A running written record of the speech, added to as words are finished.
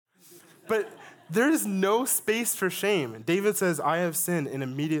But there is no space for shame. David says, I have sinned, and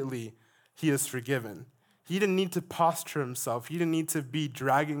immediately he is forgiven. He didn't need to posture himself. He didn't need to be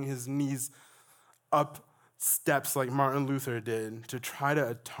dragging his knees up steps like Martin Luther did to try to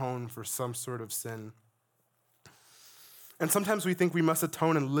atone for some sort of sin. And sometimes we think we must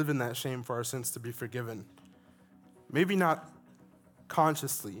atone and live in that shame for our sins to be forgiven. Maybe not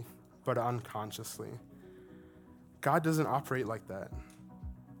consciously, but unconsciously. God doesn't operate like that.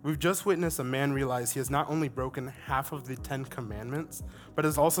 We've just witnessed a man realize he has not only broken half of the 10 commandments, but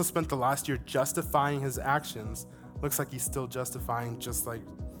has also spent the last year justifying his actions. Looks like he's still justifying just like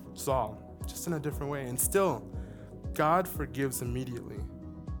Saul, just in a different way. And still, God forgives immediately.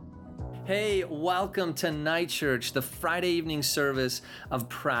 Hey, welcome to Night Church, the Friday evening service of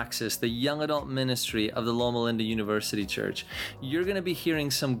Praxis, the young adult ministry of the Loma Linda University Church. You're going to be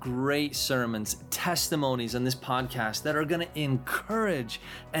hearing some great sermons, testimonies on this podcast that are going to encourage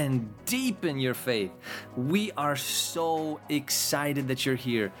and deepen your faith. We are so excited that you're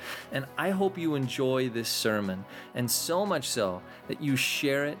here, and I hope you enjoy this sermon, and so much so that you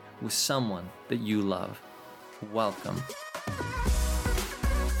share it with someone that you love. Welcome.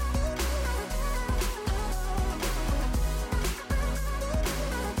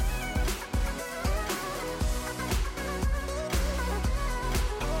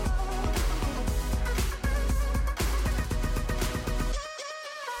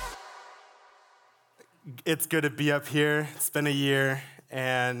 It's good to be up here. It's been a year,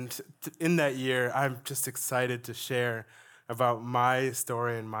 and in that year, I'm just excited to share about my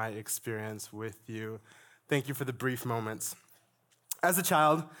story and my experience with you. Thank you for the brief moments. As a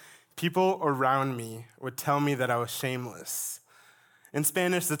child, people around me would tell me that I was shameless. In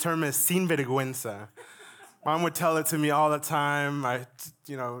Spanish, the term is sin vergüenza. Mom would tell it to me all the time.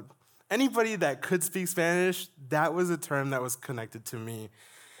 Anybody that could speak Spanish, that was a term that was connected to me.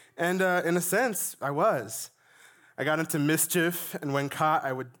 And in a sense, I was. I got into mischief, and when caught,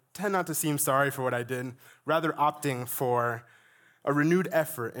 I would tend not to seem sorry for what I did, rather opting for a renewed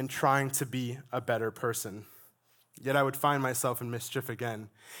effort in trying to be a better person. Yet I would find myself in mischief again.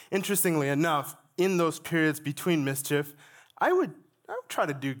 Interestingly enough, in those periods between mischief, I would try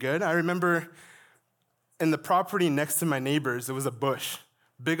to do good. I remember in the property next to my neighbors, there was a bush,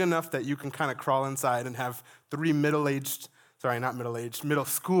 big enough that you can kind of crawl inside and have three middle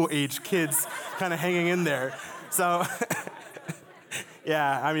school-age kids kind of hanging in there. So,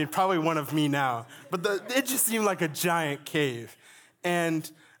 yeah, probably one of me now. But it just seemed like a giant cave.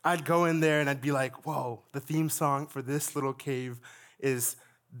 And I'd go in there and I'd be like, whoa, the theme song for this little cave is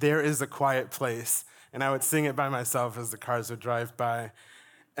There Is a Quiet Place. And I would sing it by myself as the cars would drive by.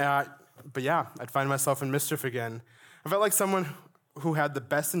 But yeah, I'd find myself in mischief again. I felt like someone who had the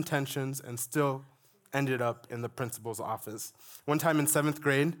best intentions and still ended up in the principal's office. One time in 7th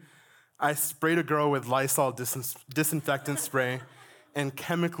grade, I sprayed a girl with Lysol disinfectant spray and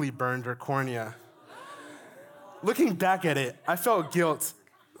chemically burned her cornea. Looking back at it, I felt guilt,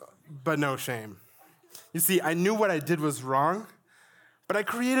 but no shame. You see, I knew what I did was wrong, but I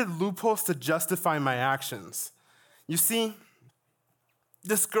created loopholes to justify my actions. You see,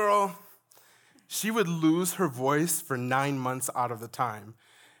 this girl, she would lose her voice for 9 months out of the time.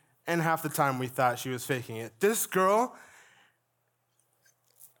 And half the time we thought she was faking it. This girl,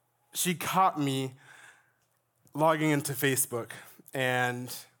 she caught me logging into Facebook,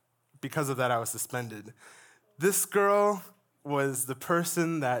 and because of that, I was suspended. This girl was the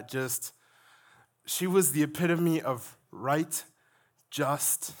person that she was the epitome of right,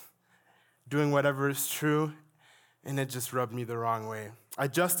 just, doing whatever is true, and it just rubbed me the wrong way. I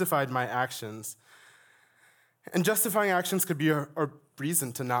justified my actions, and justifying actions could be a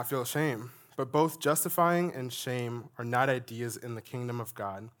reason to not feel shame. But both justifying and shame are not ideas in the kingdom of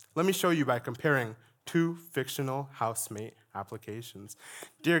God. Let me show you by comparing two fictional housemate applications.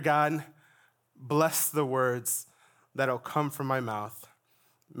 Dear God, bless the words that'll come from my mouth.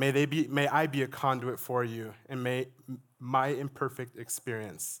 May I be a conduit for you, and may my imperfect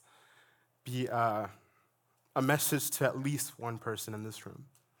experience be a message to at least one person in this room.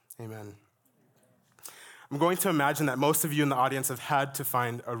 Amen. I'm going to imagine that most of you in the audience have had to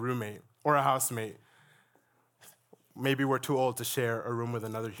find a roommate or a housemate. Maybe we're too old to share a room with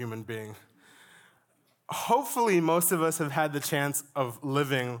another human being. Hopefully, most of us have had the chance of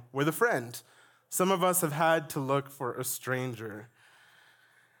living with a friend. Some of us have had to look for a stranger.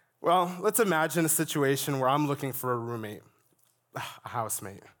 Well, let's imagine a situation where I'm looking for a roommate, a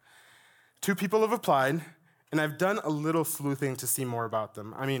housemate. 2 people have applied, and I've done a little sleuthing to see more about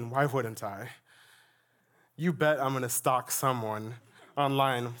them. Why wouldn't I? You bet I'm going to stalk someone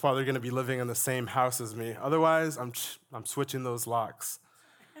online while they're going to be living in the same house as me. Otherwise, I'm switching those locks.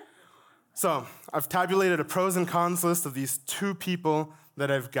 So I've tabulated a pros and cons list of these two people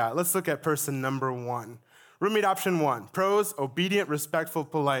that I've got. Let's look at person number one. Roommate option one, pros, obedient, respectful,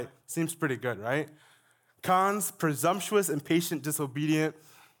 polite. Seems pretty good, right? Cons, presumptuous, impatient, disobedient.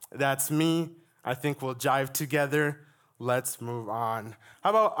 That's me. I think we'll jive together. Let's move on. How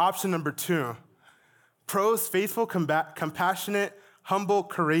about option number two? Pros, faithful, compassionate, humble,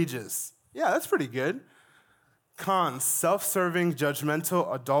 courageous. Yeah, that's pretty good. Cons, self-serving,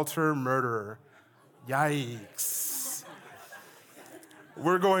 judgmental, adulterer, murderer. Yikes.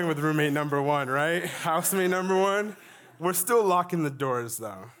 We're going with roommate number one, right? Housemate number one. We're still locking the doors,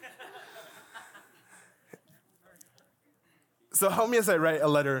 though. So help me as I write a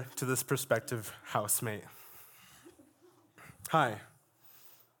letter to this prospective housemate. Hi,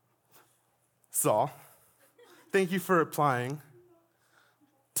 Saul. Thank you for applying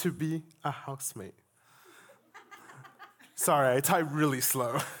to be a housemate. Sorry, I type really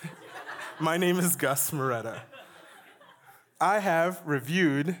slow. My name is Gus Moretta. I have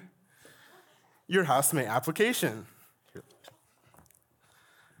reviewed your housemate application.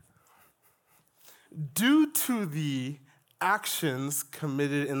 Due to the actions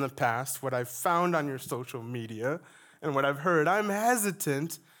committed in the past, what I've found on your social media, and what I've heard, I'm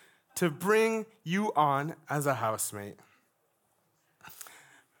hesitant to bring you on as a housemate.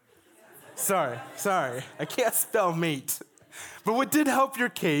 Sorry, I can't spell mate. But what did help your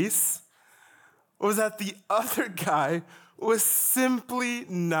case was that the other guy was simply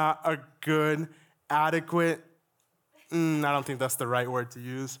not a good, adequate, I don't think that's the right word to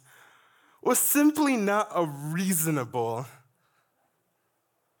use, was simply not a reasonable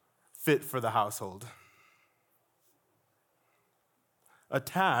fit for the household.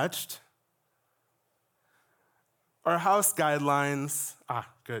 Attached are house guidelines,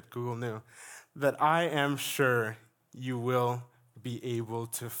 good, Google knew, that I am sure you will be able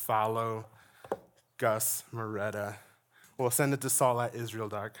to follow. Gus Moretta. We'll send it to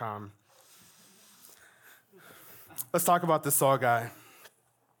saul@israel.com. Let's talk about this Saul guy.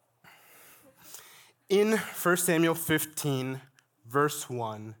 In 1 Samuel 15, verse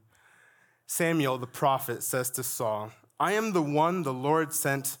 1, Samuel, the prophet, says to Saul, I am the one the Lord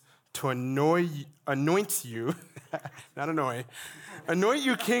sent to anoint you, not anoint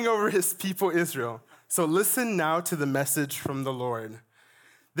you king over his people Israel. So listen now to the message from the Lord.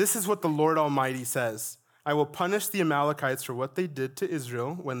 This is what the Lord Almighty says. I will punish the Amalekites for what they did to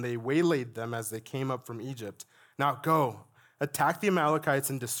Israel when they waylaid them as they came up from Egypt. Now go, attack the Amalekites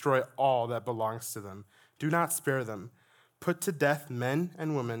and destroy all that belongs to them. Do not spare them. Put to death men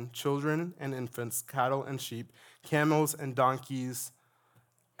and women, children and infants, cattle and sheep, camels and donkeys,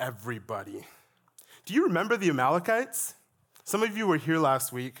 everybody. Do you remember the Amalekites? Some of you were here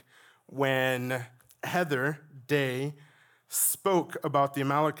last week when Heather Day spoke about the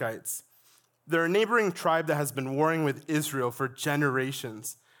Amalekites. They're a neighboring tribe that has been warring with Israel for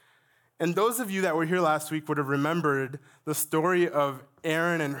generations. And those of you that were here last week would have remembered the story of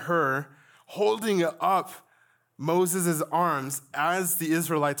Aaron and Hur holding up Moses' arms as the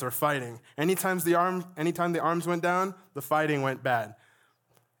Israelites are fighting. Anytime the arms went down, the fighting went bad.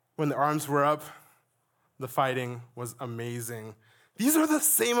 When the arms were up, the fighting was amazing. These are the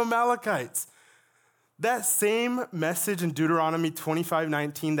same Amalekites. That same message in Deuteronomy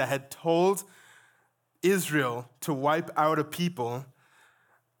 25:19 that had told Israel to wipe out a people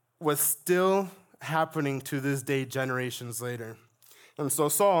was still happening to this day, generations later. And so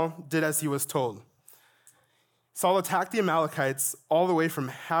Saul did as he was told. Saul attacked the Amalekites all the way from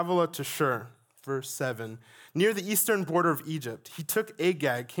Havilah to Shur, verse 7, near the eastern border of Egypt. He took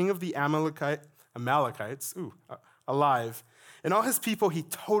Agag, king of the Amalekites, alive, and all his people he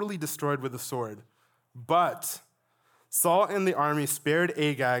totally destroyed with a sword. But Saul and the army spared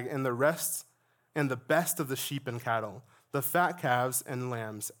Agag and the rest and the best of the sheep and cattle, the fat calves and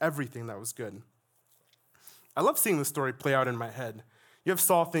lambs, everything that was good. I love seeing this story play out in my head. You have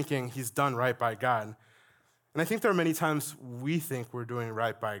Saul thinking he's done right by God. And I think there are many times we think we're doing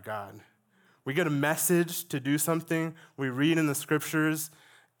right by God. We get a message to do something, we read in the scriptures,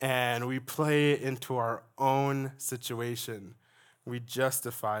 and we play it into our own situation. We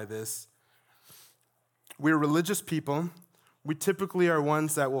justify this. We're religious people. We typically are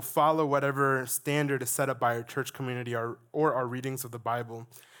ones that will follow whatever standard is set up by our church community or our readings of the Bible.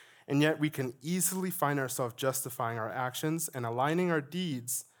 And yet we can easily find ourselves justifying our actions and aligning our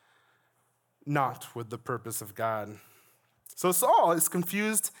deeds not with the purpose of God. So Saul is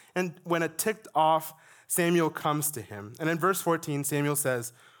confused, and when a ticked off Samuel comes to him. And in verse 14, Samuel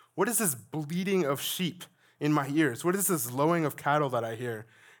says, what is this bleating of sheep in my ears? What is this lowing of cattle that I hear?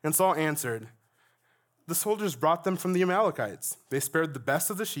 And Saul answered, the soldiers brought them from the Amalekites. They spared the best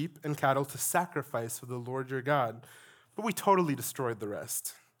of the sheep and cattle to sacrifice for the Lord your God, but we totally destroyed the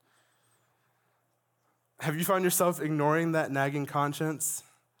rest. Have you found yourself ignoring that nagging conscience,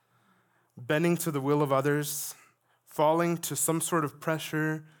 bending to the will of others, falling to some sort of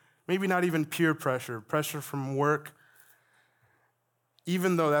pressure, maybe not even peer pressure, pressure from work,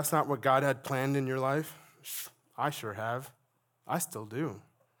 even though that's not what God had planned in your life? I sure have. I still do.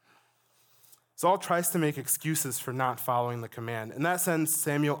 Saul tries to make excuses for not following the command, and that sends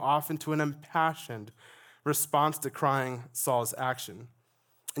Samuel off into an impassioned response decrying Saul's action.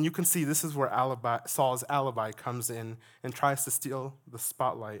 And you can see this is where Saul's alibi comes in and tries to steal the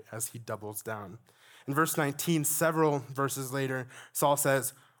spotlight as he doubles down. In verse 19, several verses later, Samuel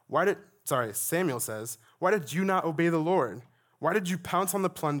says, why did you not obey the Lord? Why did you pounce on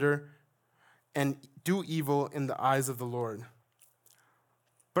the plunder and do evil in the eyes of the Lord?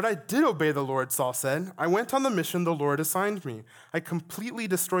 But I did obey the Lord, Saul said. I went on the mission the Lord assigned me. I completely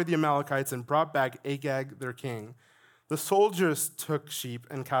destroyed the Amalekites and brought back Agag, their king. The soldiers took sheep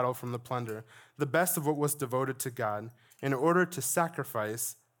and cattle from the plunder, the best of what was devoted to God, in order to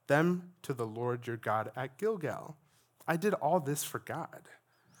sacrifice them to the Lord your God at Gilgal. I did all this for God.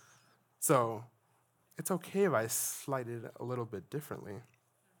 So it's okay if I slighted a little bit differently.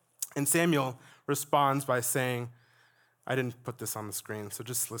 And Samuel responds by saying, I didn't put this on the screen, so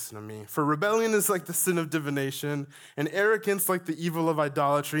just listen to me. For rebellion is like the sin of divination, and arrogance like the evil of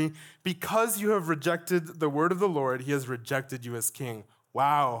idolatry. Because you have rejected the word of the Lord, he has rejected you as king.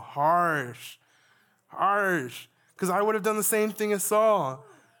 Wow, harsh. Because I would have done the same thing as Saul.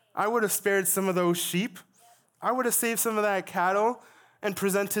 I would have spared some of those sheep. I would have saved some of that cattle and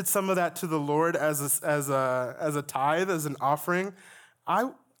presented some of that to the Lord as a tithe, as an offering. I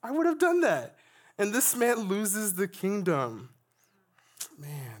would have done that. And this man loses the kingdom.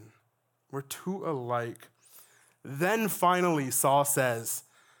 Man, we're too alike. Then finally, Saul says,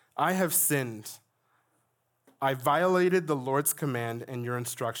 I have sinned. I violated the Lord's command and your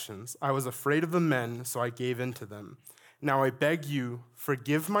instructions. I was afraid of the men, so I gave in to them. Now I beg you,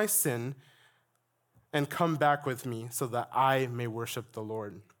 forgive my sin and come back with me so that I may worship the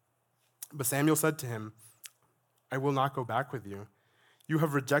Lord. But Samuel said to him, I will not go back with you. You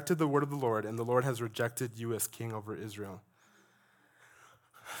have rejected the word of the Lord, and the Lord has rejected you as king over Israel.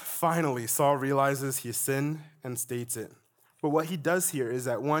 Finally, Saul realizes he sinned and states it. But what he does here is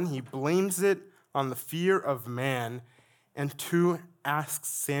that one, he blames it on the fear of man, and two, asks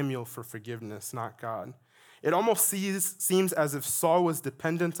Samuel for forgiveness, not God. It almost seems as if Saul was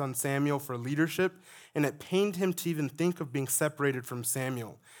dependent on Samuel for leadership, and it pained him to even think of being separated from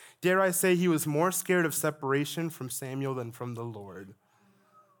Samuel. Dare I say he was more scared of separation from Samuel than from the Lord.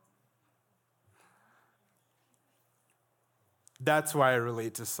 That's why I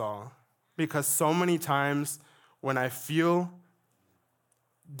relate to Saul, because so many times when I feel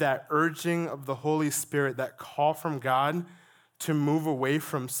that urging of the Holy Spirit, that call from God to move away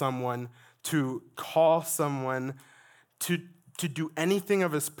from someone, to call someone, to do anything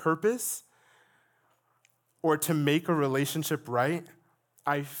of his purpose, or to make a relationship right,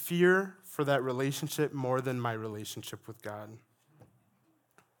 I fear for that relationship more than my relationship with God.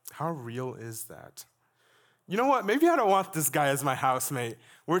 How real is that? You know what? Maybe I don't want this guy as my housemate.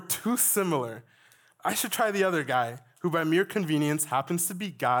 We're too similar. I should try the other guy, who by mere convenience happens to be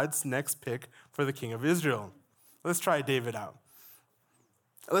God's next pick for the king of Israel. Let's try David out.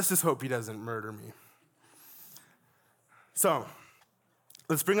 Let's just hope he doesn't murder me. So,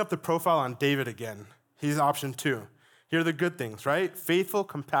 let's bring up the profile on David again. He's option 2. Here are the good things, right? Faithful,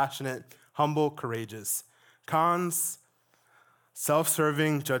 compassionate, humble, courageous. Cons: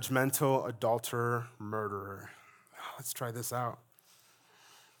 self-serving, judgmental, adulterer, murderer. Let's try this out.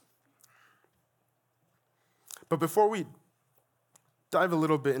 But before we dive a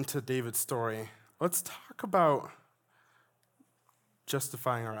little bit into David's story, let's talk about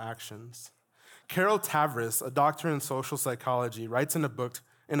justifying our actions. Carol Tavris, a doctor in social psychology, writes in a book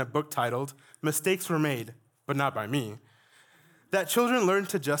titled "Mistakes Were Made, but Not by Me," that children learn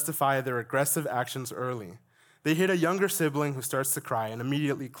to justify their aggressive actions early. They hit a younger sibling who starts to cry and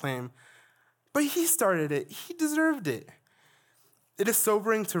immediately claim, but he started it, he deserved it. It is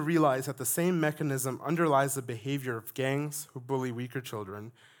sobering to realize that the same mechanism underlies the behavior of gangs who bully weaker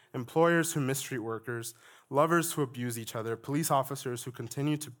children, employers who mistreat workers, lovers who abuse each other, police officers who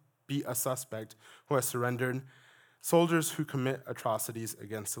continue to beat a suspect who has surrendered, soldiers who commit atrocities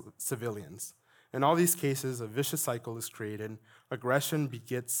against civilians. In all these cases, a vicious cycle is created. Aggression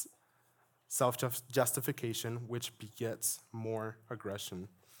begets self-justification, which begets more aggression.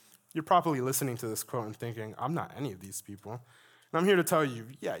 You're probably listening to this quote and thinking, I'm not any of these people. And I'm here to tell you,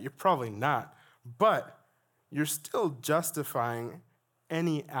 yeah, you're probably not. But you're still justifying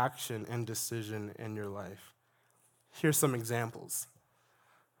any action and decision in your life. Here's some examples.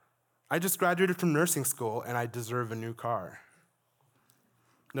 I just graduated from nursing school and I deserve a new car.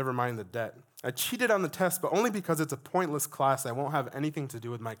 Never mind the debt. I cheated on the test, but only because it's a pointless class that won't have anything to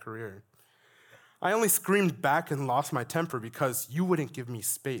do with my career. I only screamed back and lost my temper because you wouldn't give me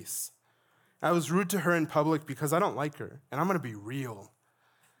space. I was rude to her in public because I don't like her, and I'm gonna be real.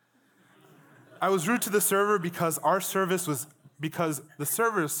 I was rude to the server because the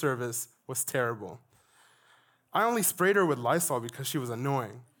server's service was terrible. I only sprayed her with Lysol because she was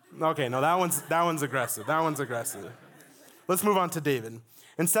annoying. Okay, no, that one's aggressive. Let's move on to David.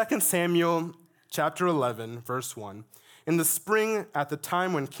 In 2 Samuel chapter 11, verse 1, in the spring, at the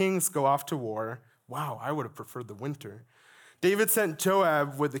time when kings go off to war, wow, I would have preferred the winter, David sent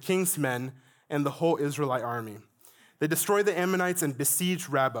Joab with the king's men and the whole Israelite army. They destroyed the Ammonites and besieged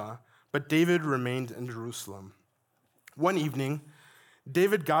Rabbah, but David remained in Jerusalem. One evening,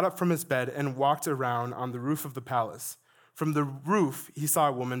 David got up from his bed and walked around on the roof of the palace. From the roof, he saw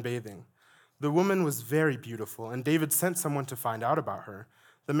a woman bathing. The woman was very beautiful, and David sent someone to find out about her.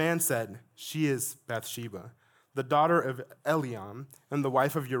 The man said, "She is Bathsheba, the daughter of Eliam and the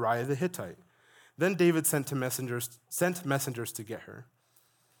wife of Uriah the Hittite." Then David sent messengers to get her.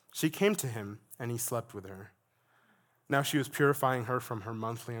 She came to him, and he slept with her. Now she was purifying her from her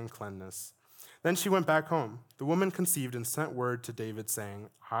monthly uncleanness. Then she went back home. The woman conceived and sent word to David, saying,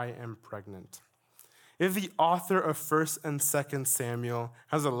 "I am pregnant." If the author of 1 and 2 Samuel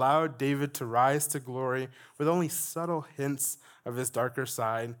has allowed David to rise to glory with only subtle hints of his darker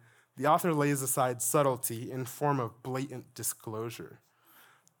side, the author lays aside subtlety in form of blatant disclosure.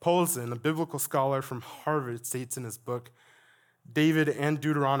 Paulson, a biblical scholar from Harvard, states in his book, David and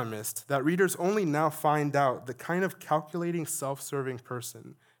Deuteronomist, that readers only now find out the kind of calculating, self-serving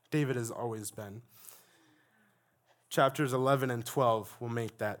person David has always been. Chapters 11 and 12 will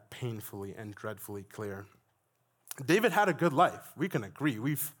make that painfully and dreadfully clear. David had a good life. We can agree.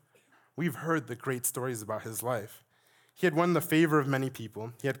 We've heard the great stories about his life. He had won the favor of many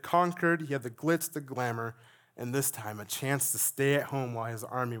people. He had conquered. He had the glitz, the glamour, and this time a chance to stay at home while his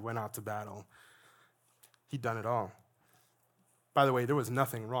army went out to battle. He'd done it all. By the way, there was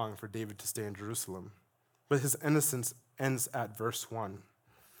nothing wrong for David to stay in Jerusalem, but his innocence ends at verse 1.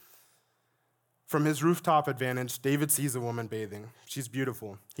 From his rooftop advantage, David sees a woman bathing. She's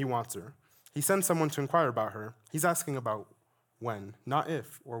beautiful. He wants her. He sends someone to inquire about her. He's asking about when, not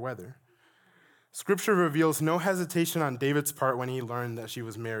if or whether. Scripture reveals no hesitation on David's part when he learned that she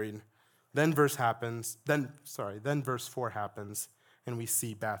was married. Then verse 4 happens, and we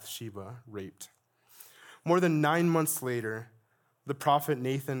see Bathsheba raped. More than 9 months later, the prophet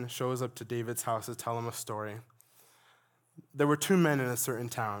Nathan shows up to David's house to tell him a story. There were 2 men in a certain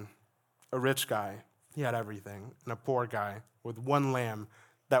town. A rich guy, he had everything, and a poor guy with 1 lamb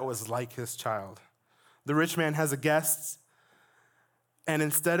that was like his child. The rich man has a guest, and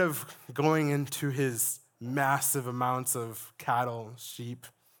instead of going into his massive amounts of cattle, sheep,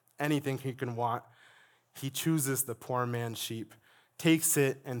 anything he can want, he chooses the poor man's sheep, takes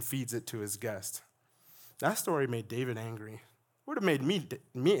it, and feeds it to his guest. That story made David angry. Would have made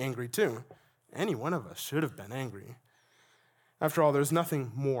me angry too. Any one of us should have been angry. After all, there's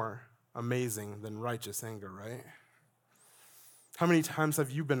nothing more amazing than righteous anger, right? How many times have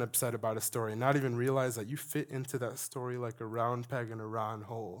you been upset about a story and not even realize that you fit into that story like a round peg in a round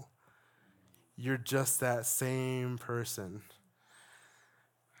hole? You're just that same person.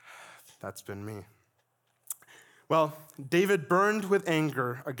 That's been me. Well, David burned with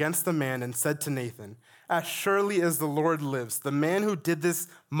anger against the man and said to Nathan, "As surely as the Lord lives, the man who did this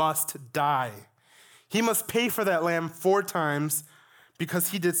must die. He must pay for that lamb 4 times because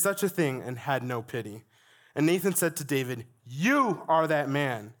he did such a thing and had no pity." And Nathan said to David, "You are that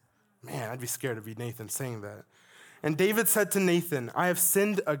man." Man, I'd be scared to be Nathan saying that. And David said to Nathan, "I have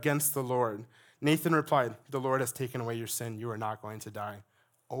sinned against the Lord." Nathan replied, "The Lord has taken away your sin. You are not going to die."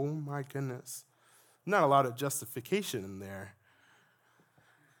 Oh my goodness. Not a lot of justification in there.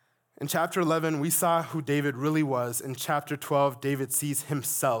 In chapter 11, we saw who David really was. In chapter 12, David sees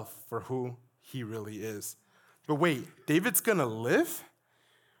himself for who he really is. But wait, David's gonna live?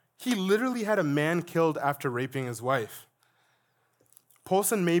 He literally had a man killed after raping his wife.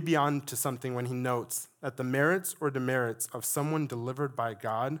 Paulson may be on to something when he notes that the merits or demerits of someone delivered by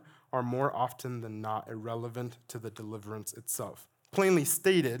God are more often than not irrelevant to the deliverance itself. Plainly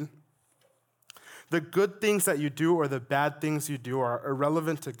stated, the good things that you do or the bad things you do are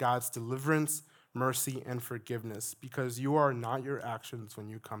irrelevant to God's deliverance, mercy, and forgiveness because you are not your actions when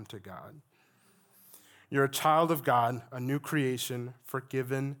you come to God. You're a child of God, a new creation,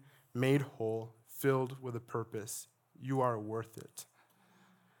 forgiven, made whole, filled with a purpose. You are worth it.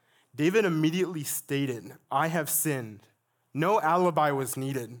 David immediately stated, I have sinned. No alibi was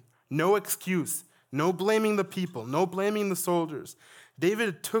needed. No excuse. No blaming the people. No blaming the soldiers.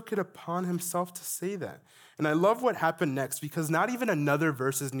 David took it upon himself to say that. And I love what happened next because not even another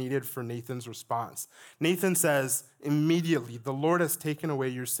verse is needed for Nathan's response. Nathan says, immediately, the Lord has taken away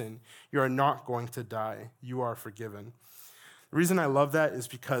your sin. You are not going to die. You are forgiven. The reason I love that is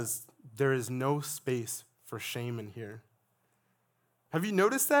because there is no space for shame in here. Have you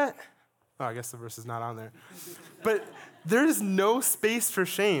noticed that? Oh, I guess the verse is not on there. But there is no space for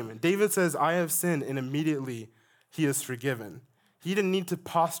shame. David says, I have sinned, and immediately he is forgiven. He didn't need to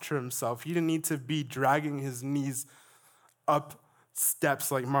posture himself. He didn't need to be dragging his knees up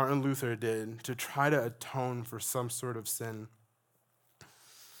steps like Martin Luther did to try to atone for some sort of sin.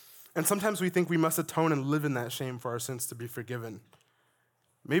 And sometimes we think we must atone and live in that shame for our sins to be forgiven.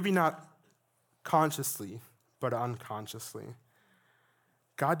 Maybe not consciously, but unconsciously.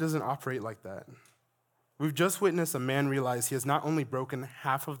 God doesn't operate like that. We've just witnessed a man realize he has not only broken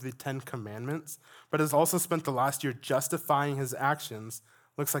half of the 10 commandments, but has also spent the last year justifying his actions.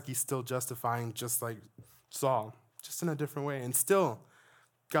 Looks like he's still justifying just like Saul, just in a different way. And still,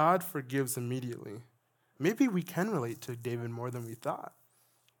 God forgives immediately. Maybe we can relate to David more than we thought.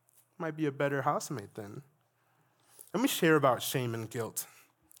 Might be a better housemate then. Let me share about shame and guilt.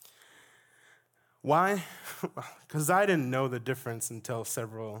 Why? Because I didn't know the difference until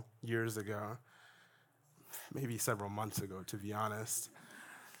several years ago. Maybe several months ago, to be honest.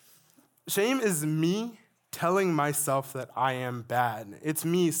 Shame is me telling myself that I am bad. It's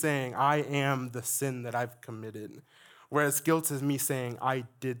me saying I am the sin that I've committed. Whereas guilt is me saying I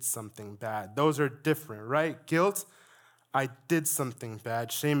did something bad. Those are different, right? Guilt, I did something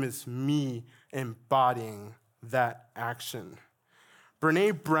bad. Shame is me embodying that action.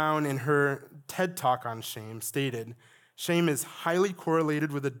 Brené Brown, in her TED Talk on shame, stated, shame is highly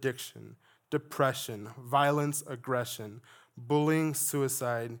correlated with addiction, depression, violence, aggression, bullying,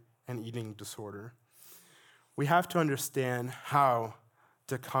 suicide, and eating disorder. We have to understand how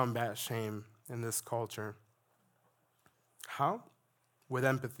to combat shame in this culture. How? With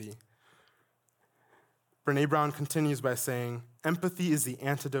empathy. Brené Brown continues by saying, empathy is the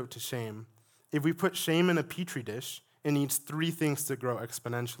antidote to shame. If we put shame in a petri dish, it needs 3 things to grow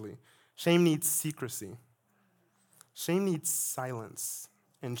exponentially. Shame needs secrecy. Shame needs silence.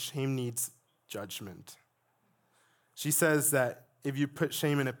 And shame needs judgment. She says that if you put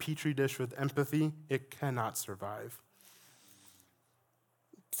shame in a petri dish with empathy, it cannot survive.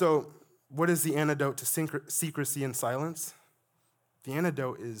 So, what is the antidote to secrecy and silence? The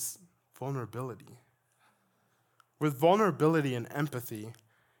antidote is vulnerability. With vulnerability and empathy,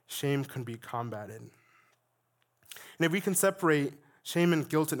 shame can be combated. And if we can separate shame and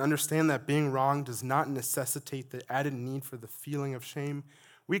guilt and understand that being wrong does not necessitate the added need for the feeling of shame,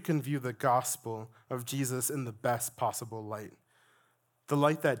 we can view the gospel of Jesus in the best possible light. The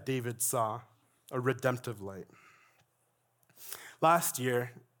light that David saw, a redemptive light. Last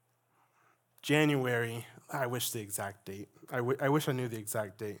year, January, I wish the exact date. I wish I knew the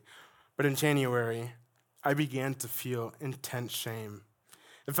exact date. But in January, I began to feel intense shame.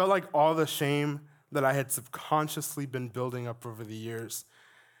 It felt like all the shame that I had subconsciously been building up over the years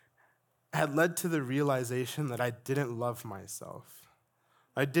had led to the realization that I didn't love myself.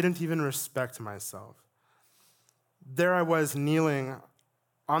 I didn't even respect myself. There I was kneeling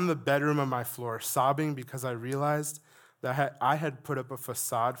on the bedroom of my floor, sobbing because I realized that I had put up a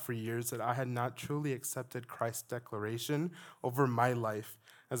facade for years that I had not truly accepted Christ's declaration over my life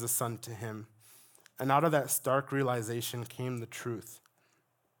as a son to him. And out of that stark realization came the truth.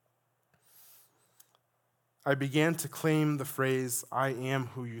 I began to claim the phrase, I am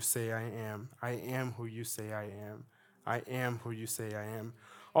who you say I am. I am who you say I am. I am who you say I am.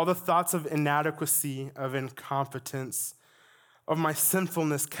 All the thoughts of inadequacy, of incompetence, of my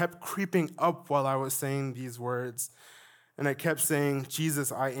sinfulness kept creeping up while I was saying these words. And I kept saying,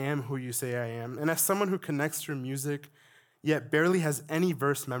 Jesus, I am who you say I am. And as someone who connects through music, yet barely has any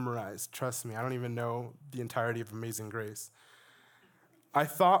verse memorized, trust me, I don't even know the entirety of Amazing Grace. I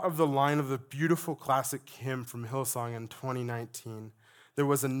thought of the line of the beautiful classic hymn from Hillsong in 2019. There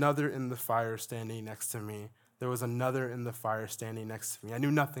was another in the fire standing next to me. There was another in the fire standing next to me. I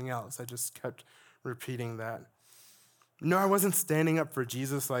knew nothing else. I just kept repeating that. No, I wasn't standing up for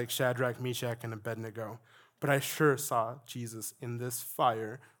Jesus like Shadrach, Meshach, and Abednego, but I sure saw Jesus in this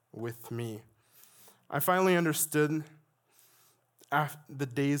fire with me. I finally understood after the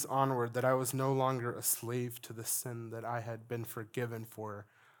days onward that I was no longer a slave to the sin that I had been forgiven for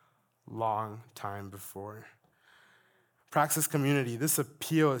long time before. Praxis community, this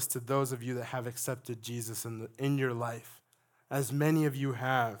appeal is to those of you that have accepted Jesus in your life, as many of you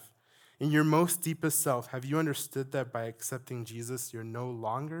have. In your most deepest self, have you understood that by accepting Jesus, you're no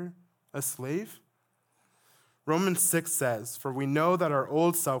longer a slave? Romans 6 says, "For we know that our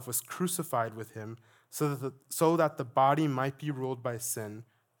old self was crucified with him so that the body might be ruled by sin.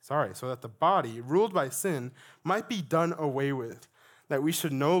 So that the body, ruled by sin, might be done away with, that we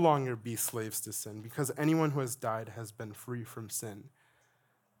should no longer be slaves to sin, because anyone who has died has been free from sin."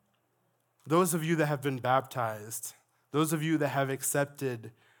 Those of you that have been baptized, those of you that have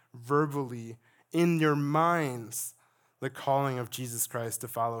accepted verbally in your minds the calling of Jesus Christ to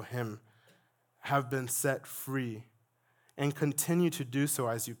follow him, have been set free and continue to do so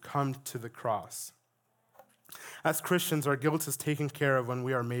as you come to the cross. As Christians, our guilt is taken care of when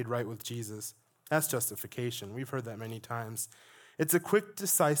we are made right with Jesus. That's justification. We've heard that many times. It's a quick,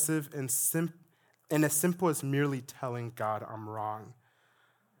 decisive, and as simple as merely telling God, "I'm wrong."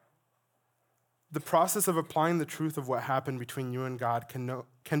 The process of applying the truth of what happened between you and God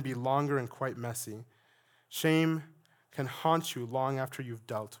can be longer and quite messy. Shame can haunt you long after you've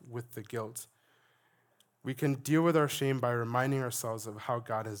dealt with the guilt. We can deal with our shame by reminding ourselves of how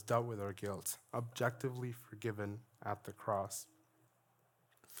God has dealt with our guilt, objectively forgiven at the cross.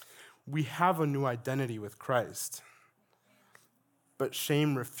 We have a new identity with Christ, but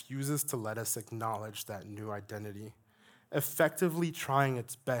shame refuses to let us acknowledge that new identity, effectively trying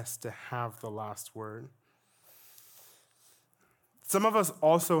its best to have the last word. Some of us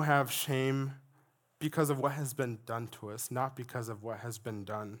also have shame because of what has been done to us, not because of what has been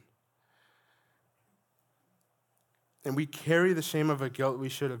done. And we carry the shame of a guilt we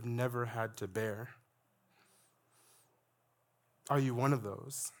should have never had to bear. Are you one of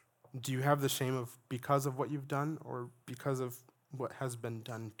those? Do you have the shame of because of what you've done or because of what has been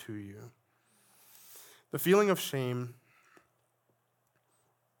done to you? The feeling of shame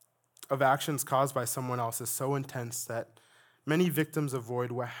of actions caused by someone else is so intense that many victims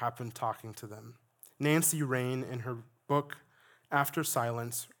avoid what happened talking to them. Nancy Rain, in her book, After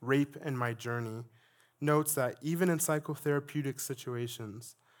Silence, Rape and My Journey, notes that even in psychotherapeutic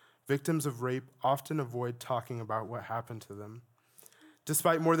situations, victims of rape often avoid talking about what happened to them.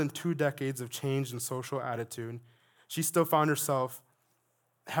 Despite more than 2 decades of change in social attitude, she still found herself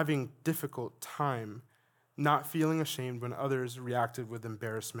having difficult time not feeling ashamed when others reacted with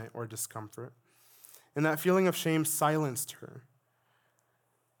embarrassment or discomfort. And that feeling of shame silenced her.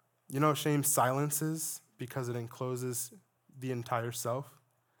 You know, shame silences because it encloses the entire self.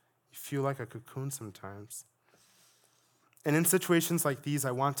 You feel like a cocoon sometimes. And in situations like these,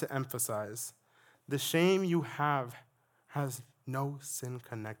 I want to emphasize, the shame you have has no sin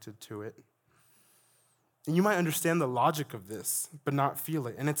connected to it. And you might understand the logic of this, but not feel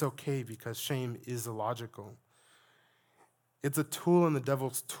it. And it's okay because shame is illogical. It's a tool in the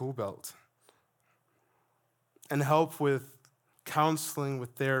devil's tool belt. And help with counseling,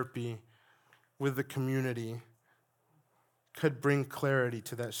 with therapy, with the community could bring clarity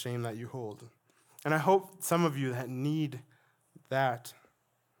to that shame that you hold. And I hope some of you that need that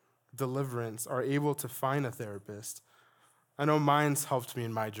deliverance are able to find a therapist. I know mine's helped me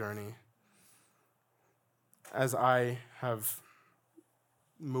in my journey as I have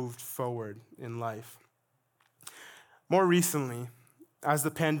moved forward in life. More recently, as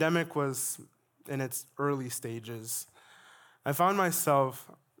the pandemic was in its early stages, I found myself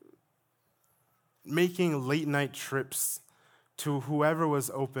making late night trips to whoever was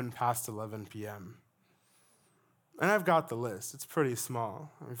open past 11 p.m. And I've got the list. It's pretty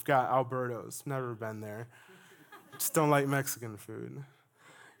small. We've got Alberto's, never been there. Just don't like Mexican food.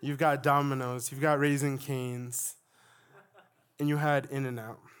 You've got Domino's, you've got Raising Cane's, and you had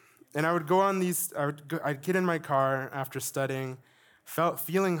In-N-Out. And I would go on these, I'd get in my car after studying,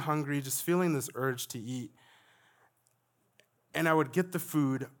 feeling hungry, just feeling this urge to eat. And I would get the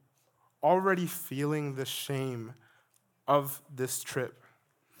food, already feeling the shame of this trip.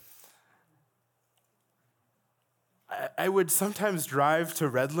 I would sometimes drive to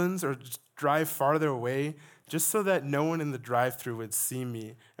Redlands or drive farther away just so that no one in the drive-thru would see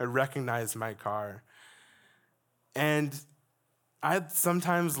me and recognize my car. And I'd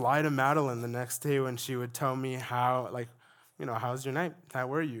sometimes lie to Madeline the next day when she would tell me how, how's your night? How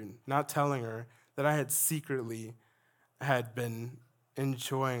were you? Not telling her that I had secretly had been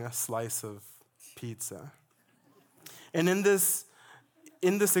enjoying a slice of pizza. And in this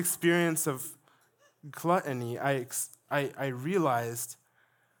experience of gluttony, I realized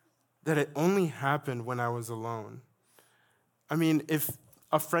that it only happened when I was alone. I mean, if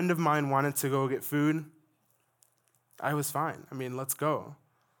a friend of mine wanted to go get food, I was fine. Let's go.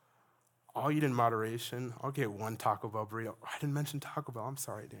 I'll eat in moderation. I'll get one Taco Bell burrito. I didn't mention Taco Bell. I'm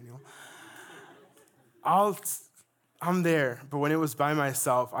sorry, Daniel. I'm there. But when it was by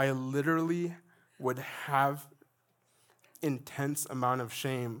myself, I literally would have intense amount of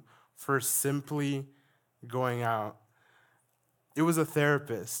shame for simply going out. It was a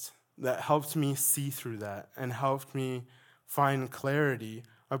therapist that helped me see through that and helped me find clarity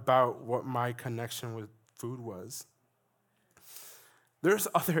about what my connection with food was. There's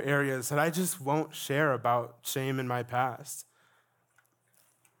other areas that I just won't share about shame in my past.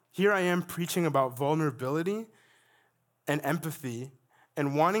 Here I am preaching about vulnerability and empathy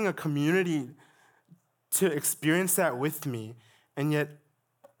and wanting a community to experience that with me, and yet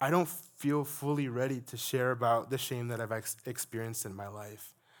I don't feel fully ready to share about the shame that I've experienced in my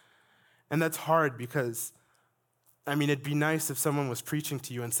life. And that's hard because, it'd be nice if someone was preaching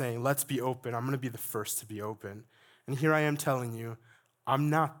to you and saying, let's be open. I'm going to be the first to be open. And here I am telling you, I'm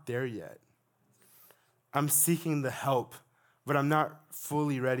not there yet. I'm seeking the help, but I'm not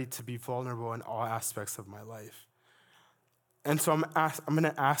fully ready to be vulnerable in all aspects of my life. And so I'm going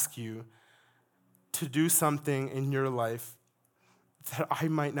to ask you to do something in your life that I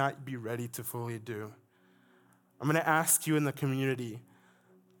might not be ready to fully do. I'm going to ask you in the community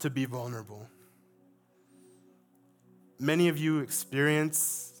to be vulnerable. Many of you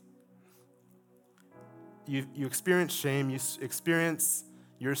experience shame, you experience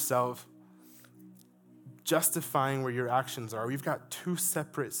yourself justifying where your actions are. We've got two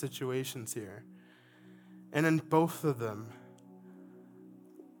separate situations here. And in both of them,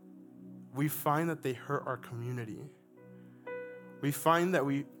 we find that they hurt our community. We find that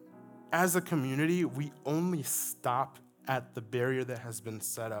as a community, we only stop at the barrier that has been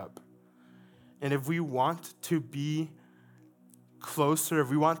set up. And if we want to be closer, if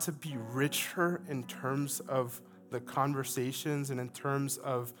we want to be richer in terms of the conversations and in terms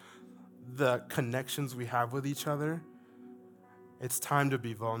of the connections we have with each other, it's time to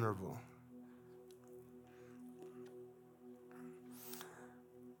be vulnerable.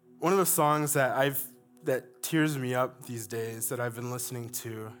 One of the songs that tears me up these days that I've been listening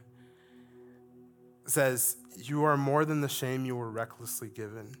to says, "You are more than the shame you were recklessly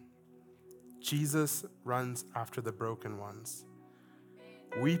given. Jesus runs after the broken ones.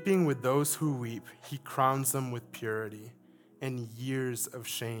 Weeping with those who weep, he crowns them with purity, and years of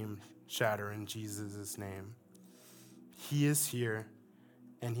shame shatter in Jesus' name. He is here,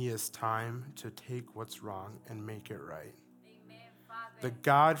 and he has time to take what's wrong and make it right." Amen, Father.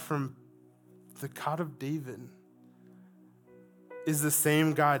 The God of David is the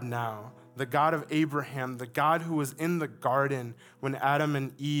same God now, the God of Abraham, the God who was in the garden when Adam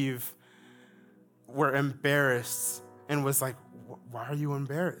and Eve were embarrassed and was like, why are you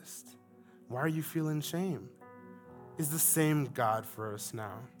embarrassed? Why are you feeling shame? Is the same God for us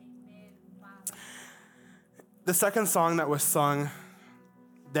now. The second song that was sung,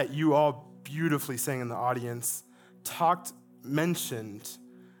 that you all beautifully sang in the audience, mentioned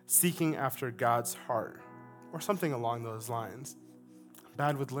seeking after God's heart, or something along those lines.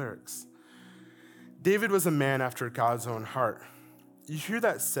 Bad with lyrics. David was a man after God's own heart. You hear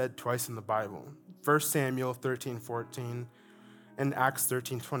that said twice in the Bible. 1 Samuel 13:14 and Acts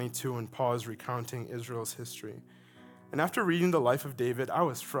 13:22 when Paul is recounting Israel's history. And after reading the life of David, I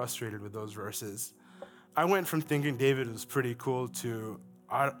was frustrated with those verses. I went from thinking David was pretty cool to,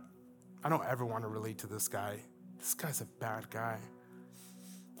 I don't ever want to relate to this guy. This guy's a bad guy.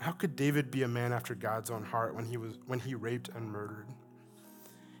 How could David be a man after God's own heart when he raped and murdered?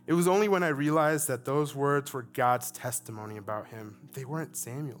 It was only when I realized that those words were God's testimony about him. They weren't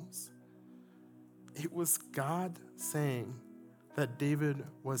Samuel's. It was God saying that David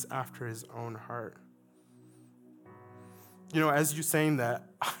was after his own heart. As you saying that,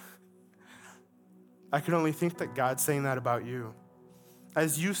 I could only think that God's saying that about you.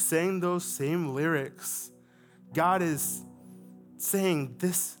 As you sang those same lyrics, God is saying,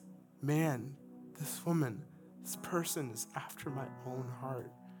 this man, this woman, this person is after my own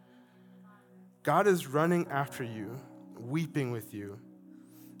heart. God is running after you, weeping with you,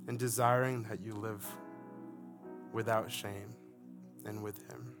 and desiring that you live without shame and with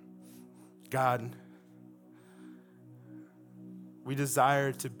him. God, we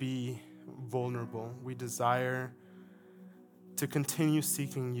desire to be vulnerable. We desire to continue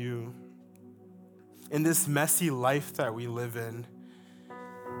seeking you in this messy life that we live in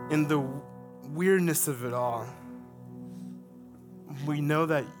the weirdness of it all. We know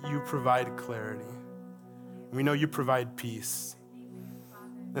that you provide clarity. We know you provide peace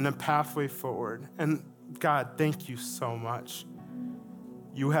and a pathway forward. And God, thank you so much.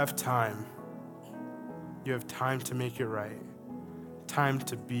 You have time. You have time to make it right. time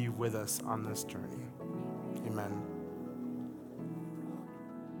to be with us on this journey. Amen.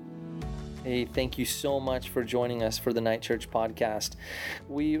 Hey, thank you so much for joining us for the Night Church podcast.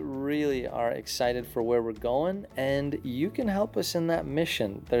 We really are excited for where we're going, and you can help us in that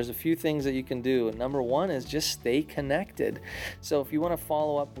mission. There's a few things that you can do. Number one is just stay connected. So if you want to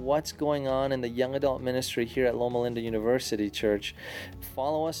follow up what's going on in the young adult ministry here at Loma Linda University Church,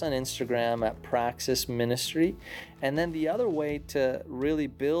 follow us on Instagram at Praxis Ministry. And then the other way to really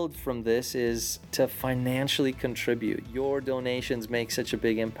build from this is to financially contribute. Your donations make such a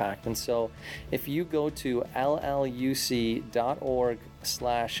big impact. And so if you go to lluc.org/give,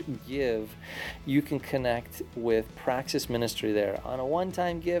 you can connect with Praxis Ministry there. On a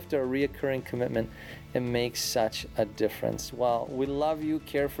one-time gift or a reoccurring commitment, it makes such a difference. Well, we love you,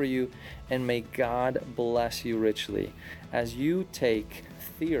 care for you, and may God bless you richly as you take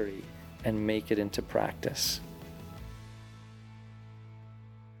theory and make it into practice.